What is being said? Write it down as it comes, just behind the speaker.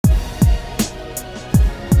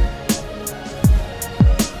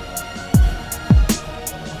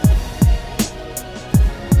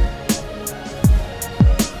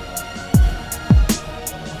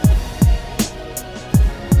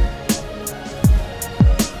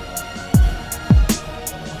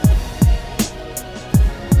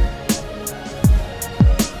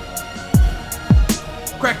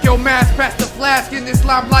Pass the flask in this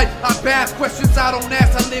limelight. I bask, questions I don't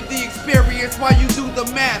ask. I live the experience while you do the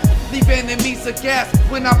math. Leave enemies aghast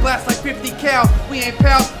when I blast like 50 cows. We ain't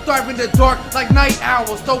pals, thrive in the dark like night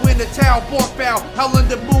owls. Throw in the towel, bark foul, howling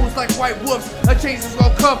the moons like white wolves. A change is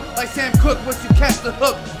gonna come like Sam Cooke once you catch the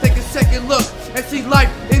hook. Take a second look and see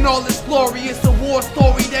life in all its glory. It's a war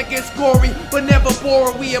story that gets gory, but never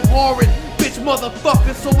boring. We abhorrent, bitch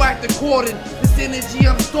motherfuckers, so act according. This energy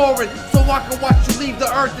I'm storing, so I can watch you leave the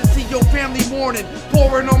earth and see your family mourning.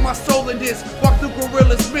 Pouring on my soul in this, walk through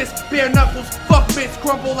gorillas' mist. Bare knuckles, fuck bitch,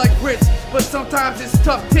 crumble like grits. But sometimes it's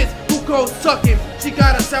tough tits, who goes sucking? She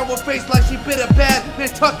got a sour face like she bit a bad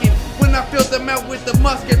Nantucket. When I filled them out with the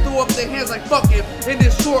musket, threw up their hands like fuck it. In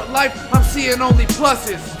this short life, I'm seeing only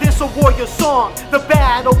pluses. This a warrior song, the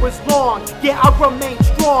battle is long. Yeah, I remain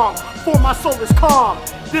strong, for my soul is calm.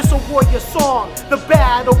 This a warrior song, the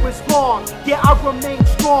battle is long. Yeah, I remain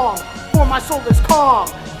strong, for my soul is calm.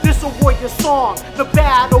 This a warrior song, the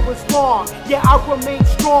battle is long. Yeah, I remain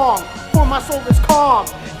strong, for my soul is calm.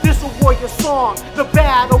 This a warrior song, the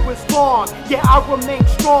battle is long. Yeah, I remain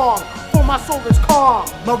strong, for my soul is calm.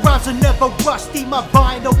 My rhymes are never rusty, my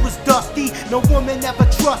vinyl was dusty. No woman ever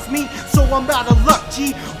trusts me, so I'm out of luck,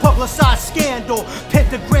 G. Publicized scandal,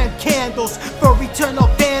 pentagram candles for eternal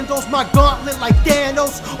vandals. My gauntlet like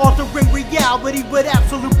Thanos, altering reality with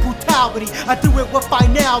absolute brutality. I do it with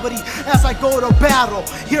finality as I go to battle.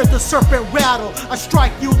 Hear the serpent rattle, I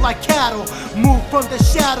strike you like cattle. Move from the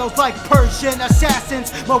shadows like Persian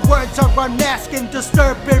assassins. My words are unmasking,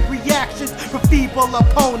 disturbing reactions from feeble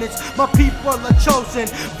opponents. My people are chosen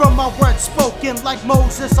from my words spoken like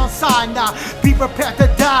Moses on Sinai. Be prepared to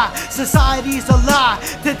die, society's a lie.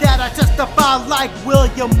 To that I testify like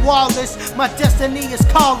William Wallace. My destiny is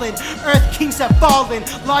calling, earth kings have fallen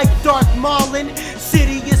like Darth Maulin.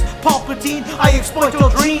 City is Palpatine, I exploit your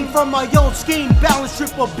dream from my own scheme. Balance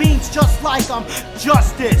triple beams just like I'm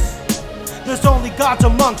justice. There's only gods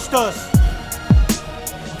amongst us.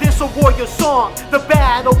 This a warrior song, the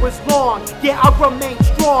battle is long. Yeah, I remain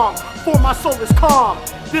strong, for my soul is calm.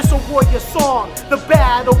 This a warrior song, the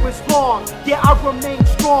battle is long. Yeah, I remain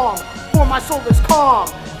strong, for my soul is calm.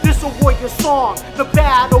 This a warrior song, the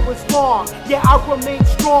battle is long. Yeah, I remain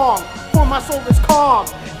strong, for my soul is calm.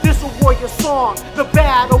 This a warrior song, the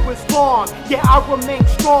battle is long. Yeah, I remain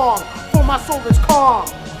strong, for my soul is calm.